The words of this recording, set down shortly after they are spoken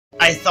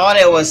I thought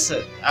I was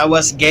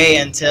gay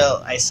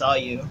until I saw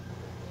you.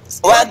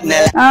 Wag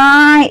na lang.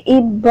 Ay,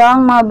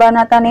 ibang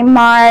mabanata ni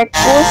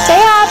Marcus.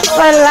 Kaya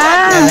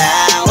pala.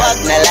 Wag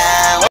na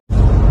lang.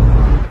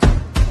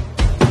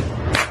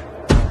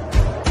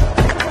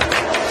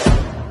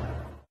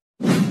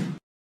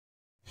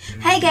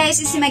 Hi guys,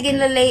 it's Omegle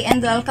Loley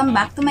and welcome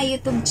back to my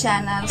YouTube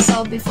channel.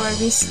 So before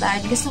we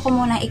start, gusto ko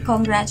muna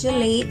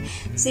i-congratulate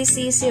si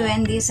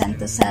Wendy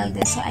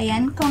Santoceldes. So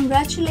ayan,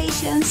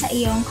 congratulations sa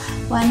iyong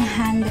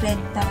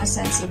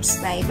 100,000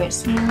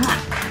 subscribers.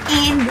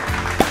 And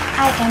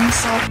I am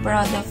so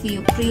proud of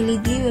you. Really,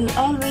 we will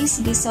always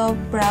be so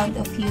proud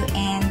of you.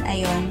 And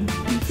ayun,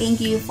 thank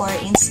you for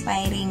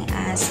inspiring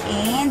us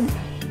and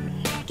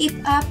keep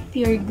up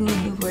your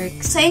good work.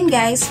 So yun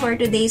guys, for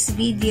today's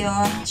video,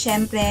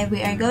 syempre,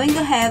 we are going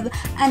to have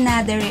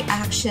another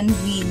reaction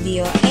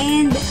video.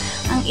 And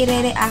ang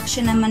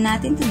ire-reaction naman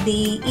natin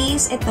today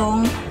is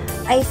itong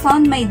I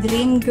Found My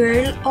Dream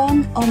Girl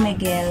on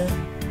Omegle.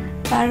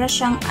 Para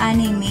siyang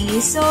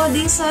anime. So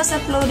this was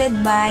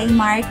uploaded by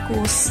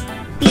marcusT.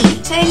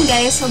 So yun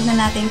guys, huwag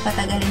na natin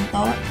patagalin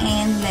to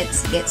and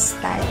let's get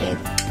started.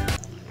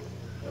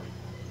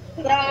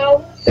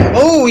 Hello.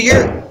 Oh,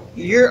 you're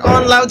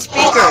on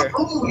loudspeaker.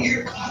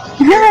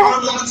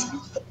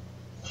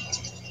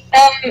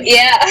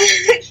 Yeah.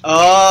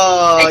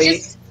 Oh,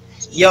 just...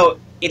 yo,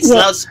 it's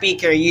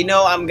loudspeaker. You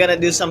know I'm gonna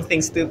do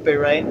something stupid,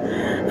 right?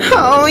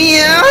 Oh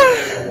yeah.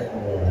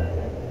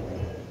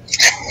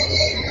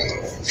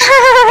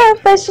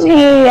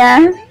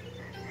 Pasniya.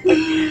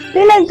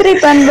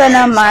 Pinagtripan ba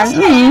naman?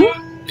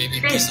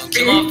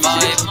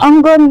 Ang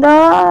ganda.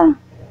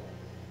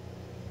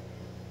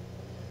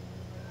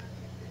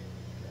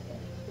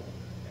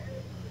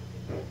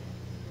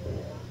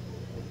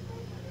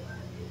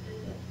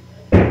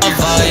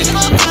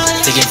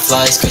 Taking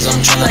flights cause I'm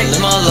trying to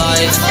live my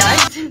life.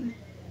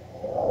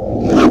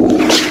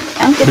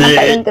 Ang cute ng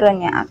ka-intro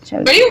niya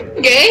actually. Are you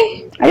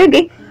gay? Are you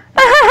gay?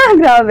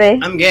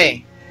 Grabe. I'm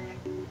gay.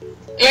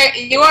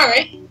 You are,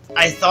 right?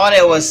 I thought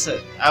I was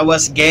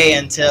gay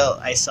until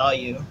I saw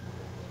you.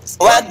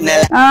 Wag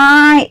na lang.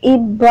 Ay,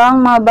 ibang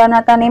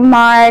mabanata ni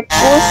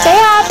Marcus.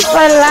 Kaya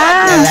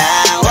pala.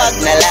 Wag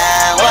na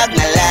lang. Wag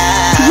na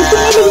lang.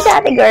 Kinilig sa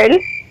ate girl.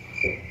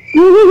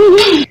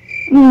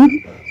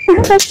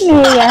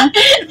 Pasniya.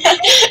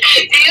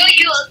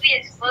 You will see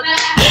it. Oh,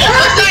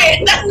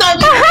 sorry, that's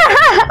not me.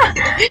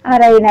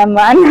 Aray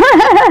naman.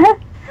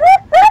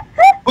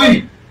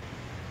 Uy!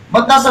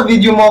 Ba't nasa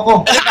video mo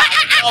ako?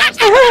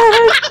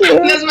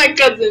 That's my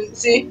cousin,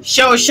 see?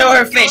 Show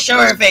her face. Show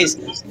her face.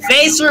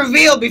 Face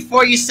reveal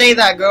before you say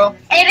that, girl.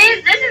 This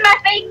is my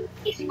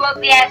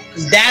Facebook, yes.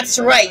 That's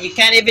right. You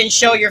can't even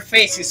show your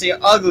face because you're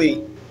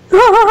ugly.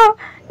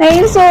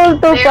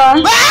 Naiinsulto pa.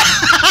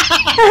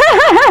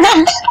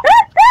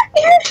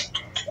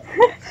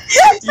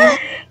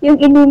 Yung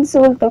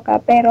ininsulto ka,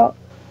 pero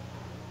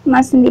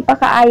mas hindi pa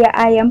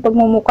kaaya-ayang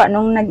pagmumuka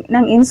nung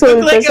nang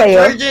insulto Look like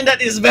sa'yo. a virgin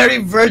that is very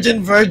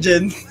virgin.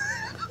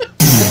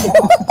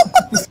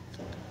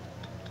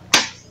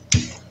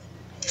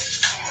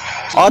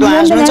 अरु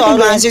हाँस्नु छ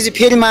अरु हाँसेपछि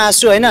फेरि म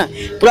हाँस्छु हैन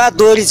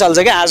पुरा दोहोरी चल्छ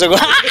क्या आजको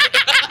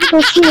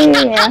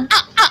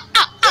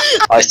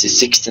I see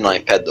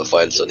 69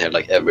 pedophiles on here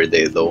like every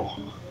day though.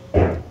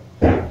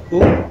 Who?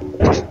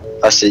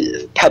 I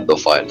see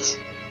pedophiles.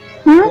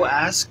 Who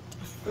asked?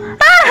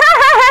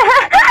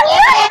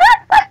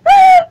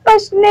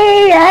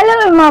 Pasniya, alam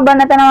mo yung mga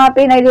banata ng mga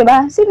Pinay, di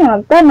ba? Sino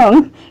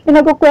nagtanong? Yung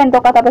nagkukwento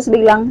ka tapos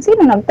biglang,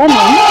 sino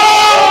nagtanong?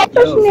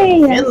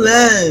 Pasniya.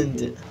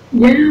 Finland.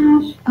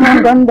 Yeah. Ang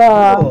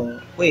ganda. Oh,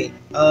 wait.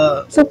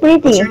 So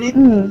pretty. What's your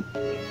name?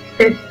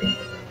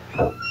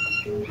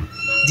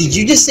 Did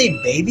you just say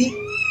baby?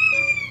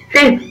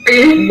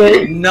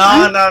 No.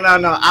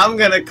 I'm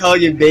gonna call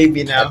you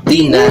baby now.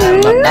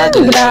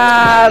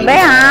 Grabe,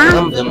 ha?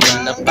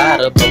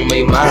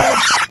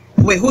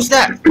 Wait, who's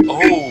that?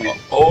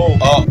 Oh,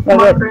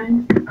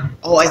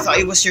 I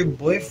thought it was your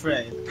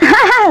boyfriend.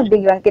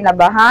 Biglang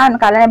kinabahan.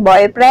 Kala niya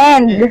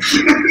boyfriend.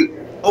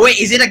 Oh, wait,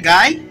 is it a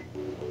guy?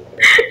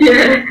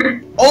 Yeah.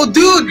 Oh,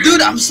 dude,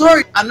 I'm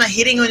sorry. I'm not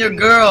hitting on your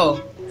girl.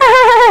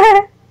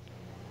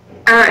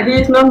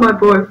 He's not my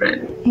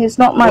boyfriend. He's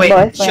not my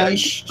boyfriend.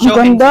 Show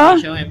him to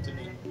me. Show him to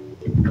me.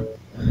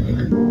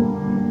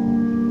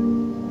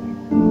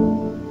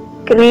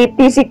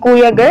 Creepy si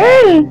kuya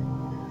girl.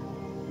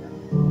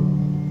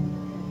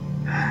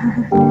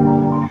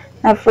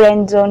 Na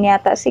friend zone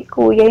yata si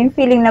kuya. Yung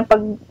feeling na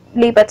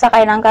paglipat sa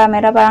kanilang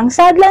camera, parang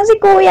sad lang si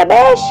kuya,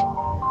 besh.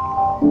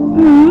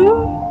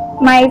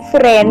 My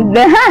friend.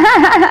 Na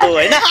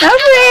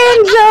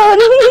friend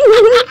zone.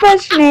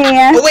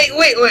 Pasniya. Oh,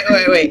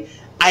 wait.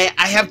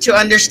 I have to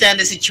understand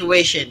the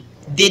situation.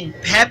 Did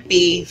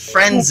Peppy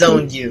friend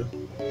zoned you?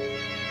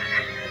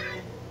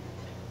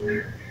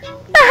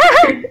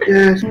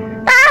 Yes.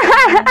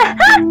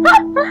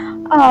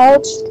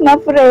 Ouch, na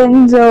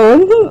friend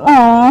zone.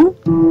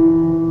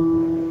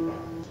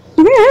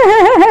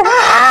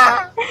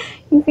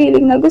 Yung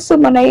feeling na gusto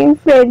mo na yung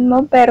friend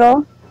mo,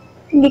 pero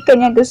hindi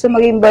kanya gusto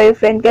maging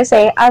boyfriend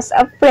kasi as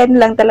a friend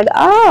lang talaga.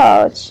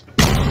 Ouch!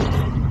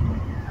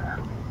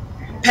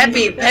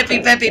 Peppy,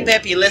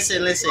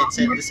 listen.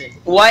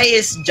 Why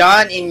is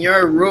John in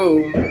your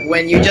room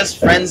when you just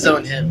friend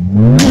zone him?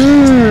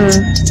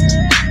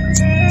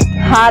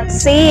 Hot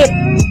seat!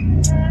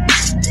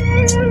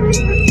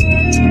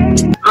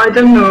 I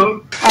don't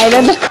know.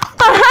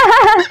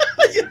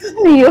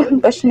 Ano yun?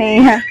 Bash na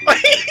yan.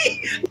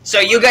 So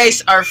you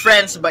guys are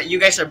friends, but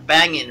you guys are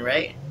banging,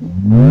 right?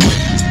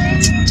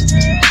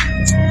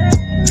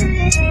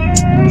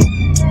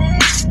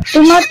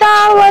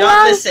 Tumatawa John,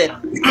 lang. listen.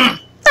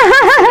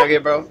 Okay,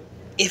 bro.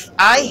 If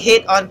I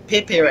hit on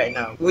Pepe right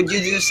now, would you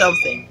do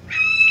something?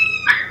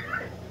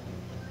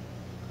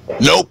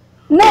 Nope.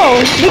 No,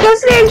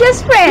 because they're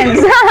just friends.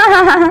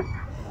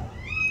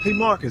 Hey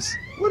Marcus,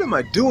 what am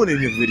I doing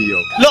in your video?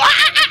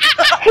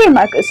 Hey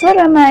Marcus, what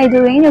am I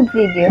doing in your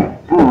video?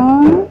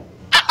 Aww.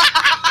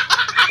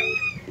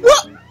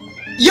 What?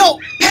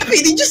 Yo,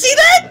 Pepe, did you see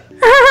that?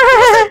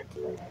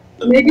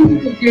 Maybe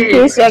he's gay.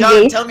 He's a John,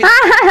 gay. tell me,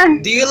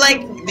 do you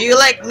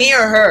like me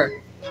or her?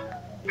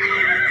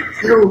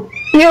 No.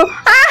 You.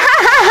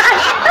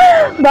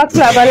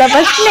 Bakla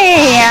palabas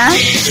niya.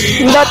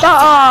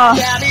 Totoo.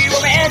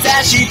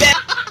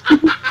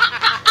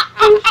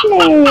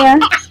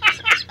 Niya.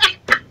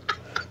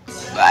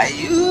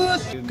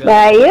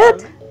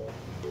 Bayot.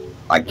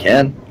 I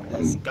can.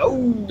 Let's go.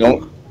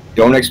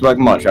 Don't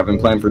expect much. I've been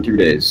playing for 2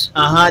 days.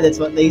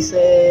 That's what they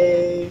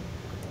say.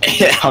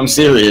 I'm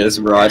serious,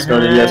 bro. I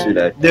started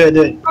yesterday. Do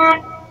it.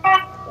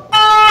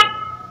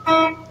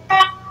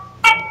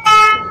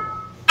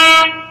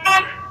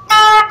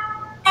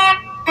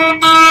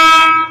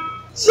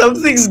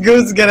 Something's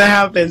good's gonna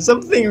happen.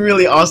 Something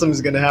really awesome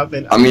is gonna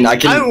happen. I mean, I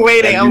can. I'm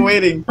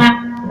waiting.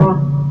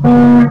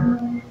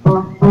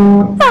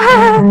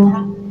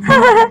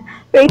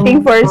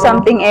 Waiting for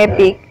something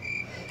epic.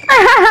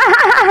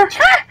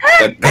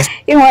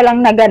 Yung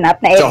walang naganap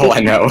na That's all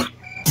I epic. know.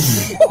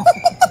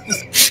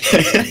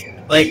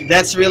 Like,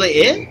 that's really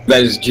it?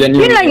 That is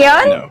genuine. Yun lang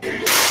yun?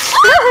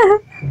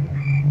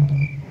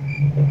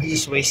 I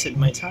just wasted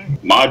my time.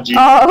 Maji.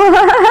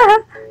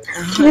 Oh.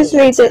 Just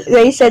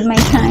wasted my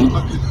time.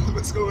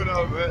 What's going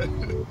on, man?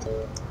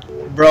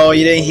 Bro,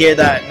 you didn't hear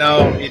that.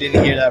 No, you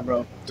didn't hear that,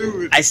 bro.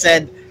 Dude. I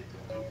said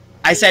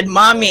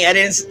mommy. I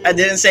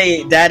didn't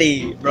say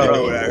daddy, bro. You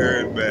know what I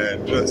heard,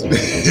 man. Trust me.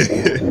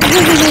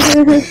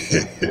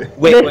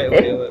 Wait.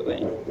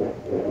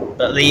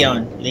 But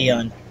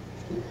Leon.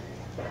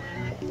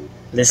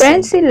 Listen.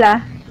 Friends sila.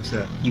 What's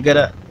that? You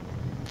gotta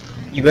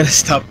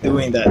stop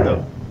doing that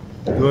though.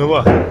 Doing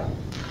what?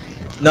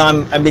 No,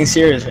 I'm being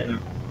serious right now.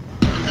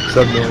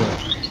 Stop doing what?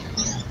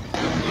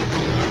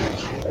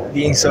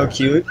 Being so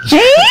cute.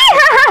 Hey!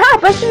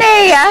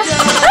 Pasneya!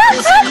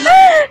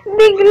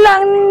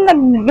 Biglang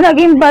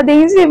naging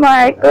bading si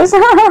Marcus.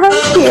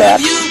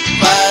 Cute.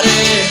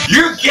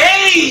 You're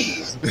gay.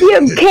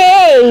 You're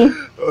gay!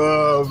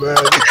 Oh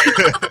man.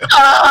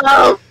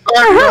 Oh,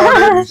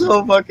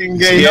 so fucking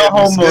gay. No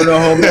homo.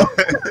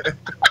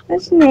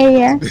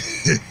 Pasneya.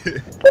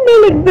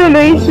 Kinilig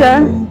tuloy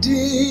siya.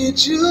 Did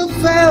you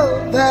feel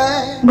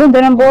that?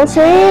 Ganda ng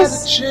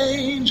boses.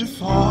 Change of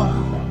heart?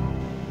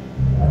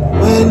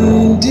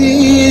 When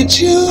did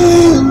you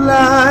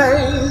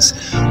realize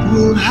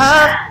we'll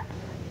have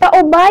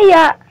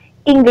Paubaya.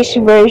 English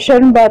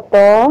version ba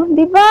to?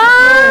 Di ba?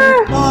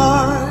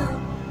 part?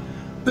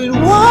 But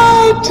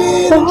why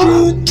didn't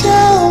you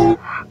tell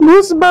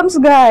Goosebumps,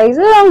 guys.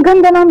 Ang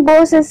ganda ng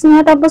boses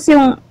niya. Tapos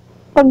yung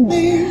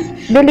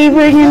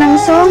pag-deliver niya ng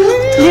song.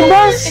 Di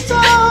ba?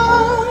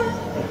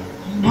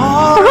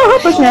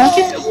 Tapos niya.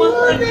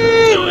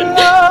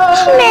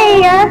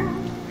 Nea.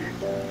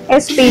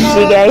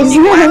 SPG, guys.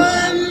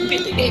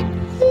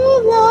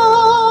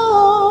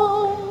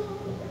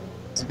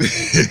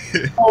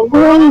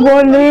 Ang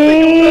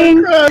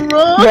galing.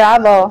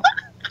 Bravo.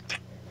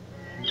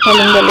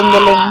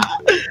 Galing.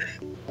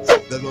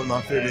 That's one of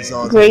my favorite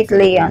songs. Great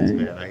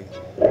Leon.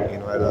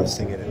 Man, I love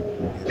singing it.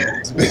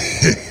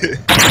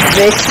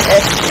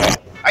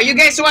 Are you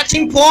guys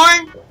watching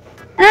porn?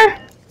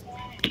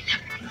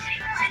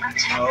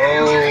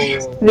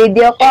 Oh.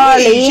 Video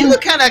Hey, she calling.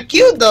 look kind of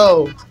cute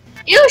though.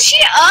 Ew, she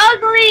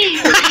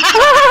ugly.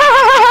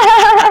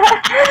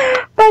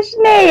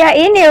 Pasneya,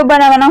 iniw ba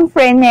naman ang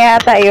friend niya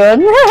yata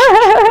yun?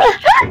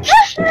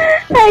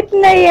 Height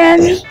na yan.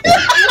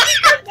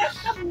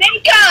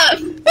 Makeup.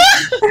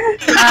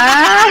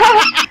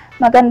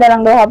 Maganda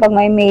lang daw kapag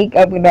may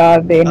makeup.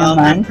 Grabe I'm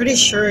naman. pretty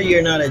sure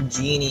you're not a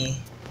genie.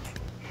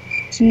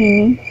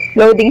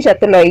 Loading siya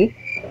tuloy.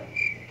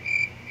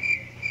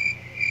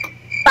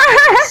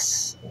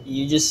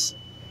 You just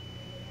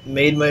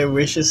made my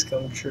wishes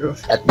come true.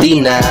 At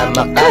di na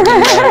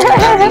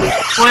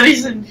What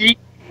is a G?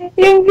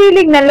 Yung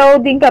feeling na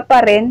loading ka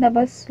pa rin.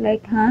 Tapos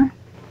like, ha?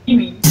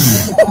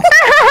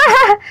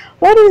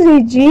 What is a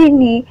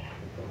genie?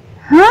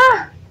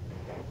 Ha?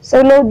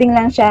 So loading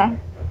lang siya.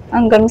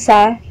 Hanggang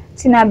sa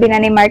sinabi na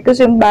ni Marcus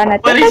yung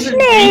banat. What is a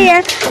Pasneya.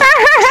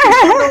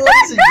 You know what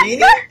is a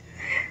genie?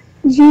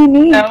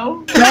 Genie.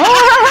 No. No?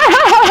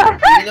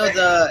 You know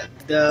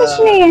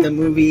the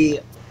movie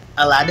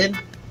Aladdin?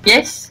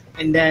 Yes.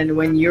 And then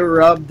when you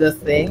rub the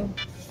thing,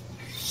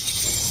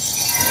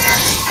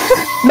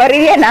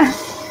 Baril yan ah.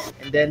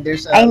 and then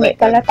there's a Ay, hindi like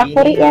a pala. genie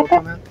Takuri will yata.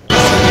 come out.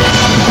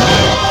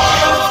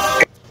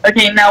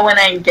 Okay, now when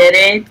I get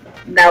it,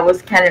 that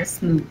was kind of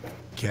smooth.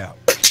 Cap.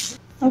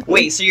 Okay.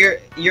 Wait, so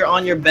you're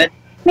on your bed?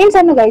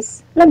 Minsan no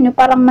guys, alam nyo,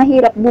 parang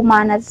mahirap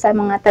bumanat sa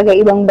mga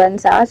taga-ibang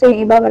bansa. Kasi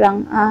yung iba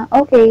parang,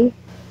 okay.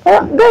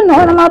 Parang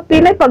gano'n, ang mga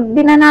Pinoy, pag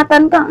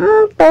binanatan ka,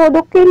 todo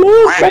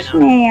kilig. That's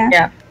niya.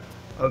 Yeah.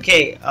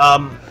 Okay,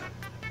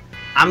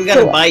 I'm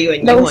gonna buy you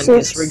a new one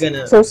because we're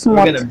gonna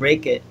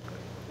break it.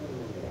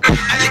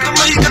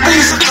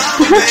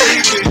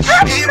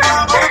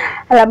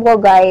 Alam ko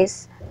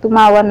guys,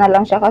 tumawa na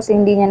lang siya kasi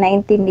hindi niya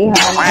naintindihan.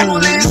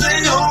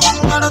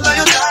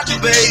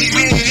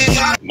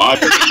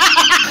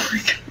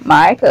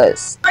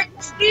 Marcus.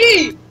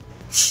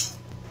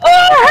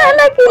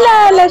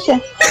 Nakilala siya.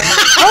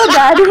 Oh,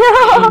 daddy.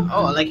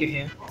 Oh, I like your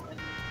hair.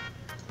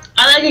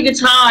 I like a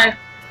guitar.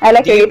 I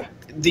like it.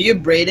 Do you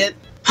braid it?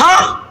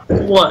 Huh?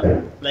 What?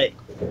 Like,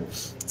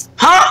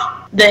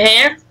 Huh? The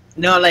hair?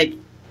 no, like,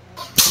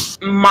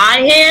 My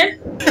hair?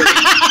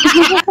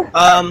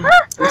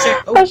 what's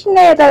your, oh,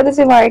 Passionate talaga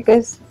si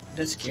Marcus.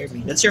 that scared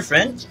me. That's your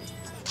friend?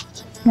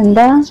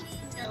 Ganda.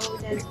 No,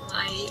 that's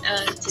my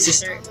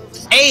sister.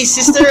 Hey,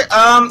 sister,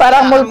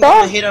 Parang I'm multo.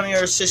 gonna hit on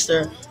your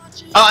sister.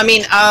 Oh, I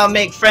mean, I'll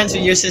make friends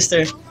with your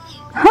sister.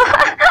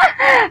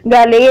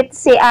 Galit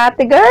si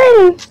ate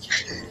girl.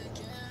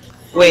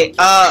 Wait,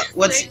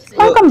 what's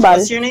kambal.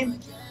 what's your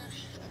name?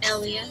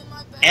 Elia.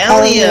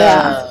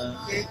 Elia.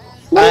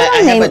 Ano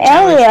I have name? a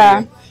challenge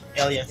Elia.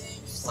 for you. Elia.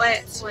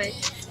 What?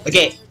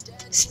 Okay,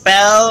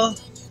 spell.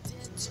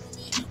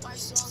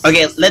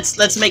 Okay,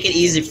 let's make it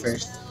easy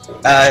first.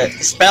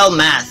 Spell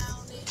math.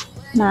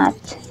 Math.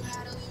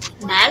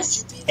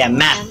 Math? Yeah,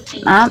 math.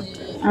 Math.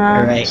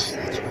 All right.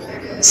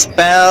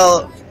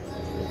 Spell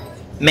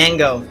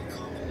mango. MANGO.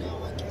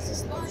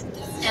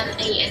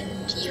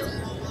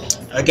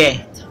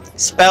 Okay.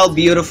 Spell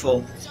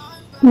beautiful.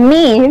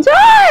 Me.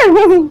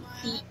 John!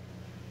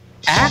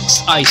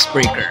 Axe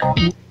Icebreaker.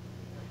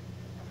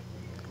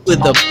 With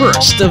a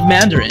burst of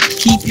Mandarin,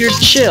 keep your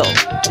chill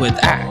with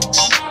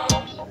Axe.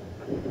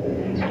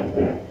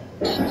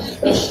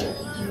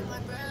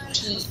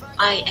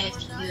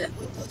 TIFU.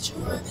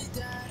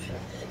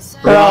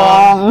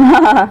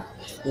 Wrong.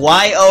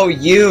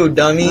 Y-O-U,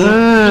 dummy.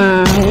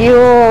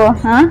 You.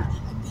 Huh?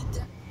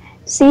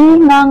 Si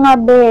nga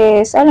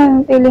bes.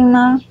 Alam yung feeling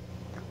na,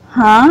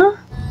 huh?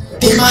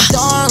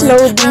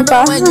 Loading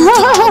pa.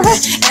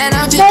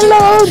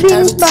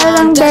 Na-loading pa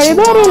lang. Very,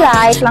 very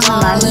light lang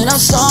naman. I'm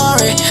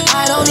sorry.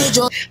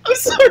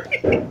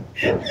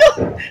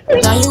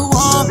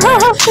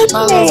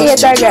 Naiya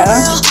talaga.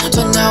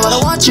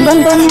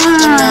 Ganda niya.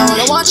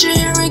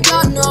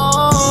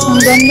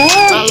 Ang ganda.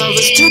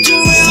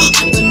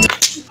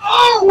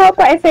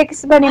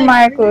 Mapa-effects ba ni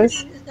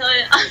Marcus?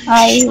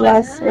 I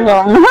was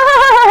wrong.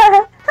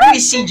 Who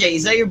is CJ?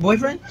 Is that your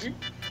boyfriend?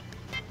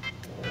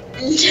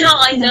 No,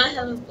 I don't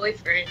have a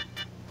boyfriend.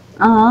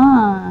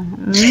 Mm.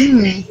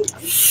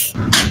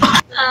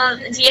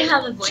 Do you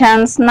have a boyfriend?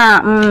 Chance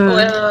na.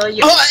 Well,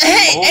 you. Oh,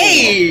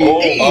 hey!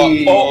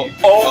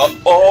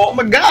 Oh,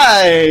 my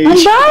guy!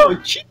 Ano?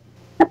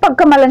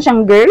 Napagkamalan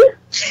siyang girl?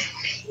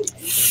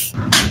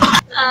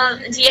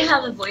 Do you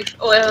have a boyfriend?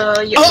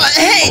 Well, you. Oh,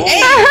 hey!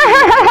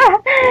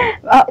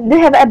 Do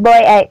you have a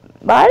boy? Ay,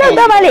 bahala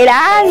ba? Mali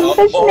lang.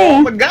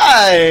 Oh, my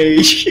guy!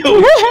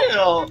 Chill.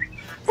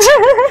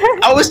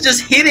 I was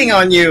just hitting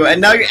on you, and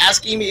now you're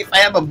asking me if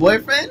I have a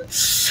boyfriend?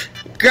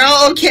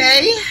 Girl,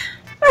 okay?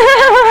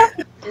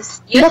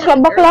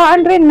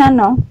 Bakla-baklaan rin na,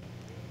 no?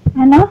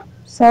 Ano?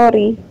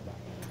 Sorry.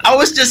 I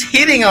was just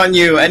hitting on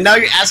you, and now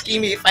you're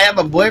asking me if I have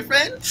a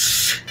boyfriend?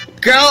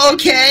 Girl,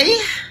 okay?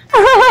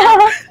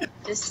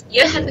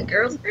 You have a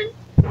girlfriend?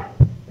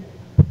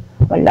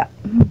 Wala.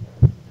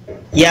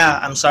 Yeah,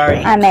 I'm sorry.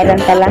 Meron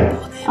pala.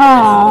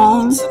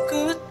 Aww.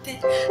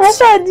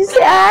 Nasaan si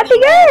ate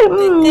girl?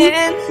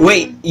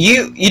 Wait,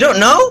 you don't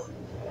know?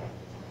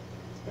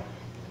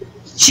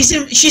 She's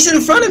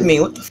in front of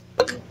me. What the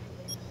fuck?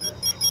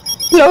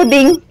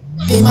 Loading.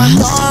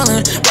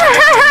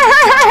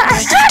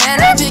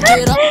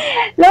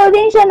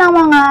 Loading siya ng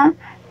mga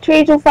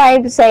 3 to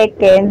 5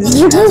 seconds.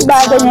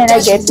 Bago niya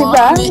na-get,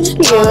 diba?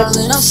 Cute.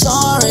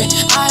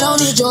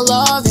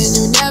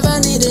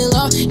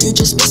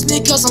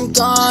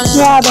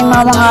 Grabe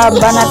mga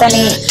banata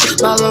ni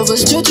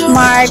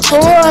Marcus.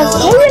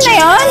 Uy, na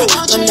yun?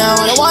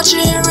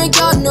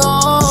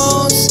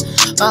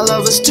 My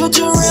love is too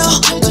real,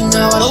 but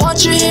now I don't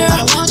want you here.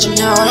 But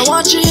now I don't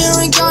want you here,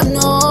 and God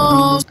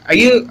knows.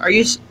 Are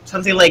you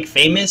something like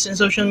famous in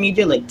social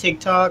media, like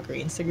TikTok or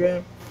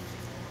Instagram?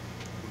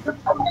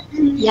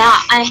 Yeah,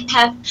 I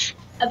have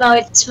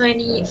about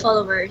 20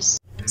 followers.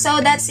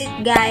 So, that's it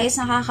guys.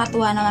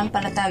 Nakakatuwa naman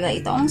pala talaga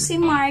itong si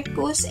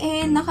Marcus.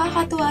 And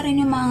nakakatuwa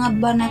rin yung mga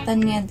banatan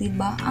niya,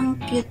 diba? Ang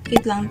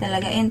cute-cute lang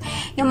talaga. And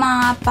yung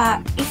mga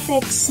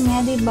pa-effects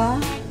niya, diba?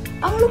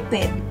 Ang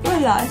lupit.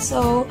 Wala.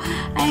 So,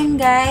 ayun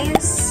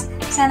guys.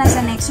 Sana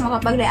sa next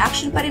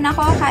makapag-reaction pa rin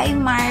ako kay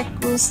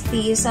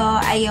marcusT. So,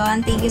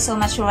 ayun. Thank you so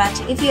much for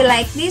watching. If you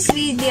like this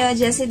video,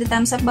 just hit the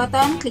thumbs up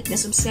button, click the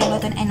subscribe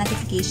button, and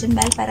notification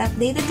bell para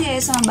updated kayo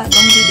sa mga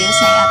bagong videos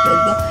na i-upload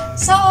ko.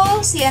 So,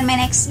 see you on my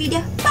next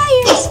video.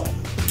 Bye!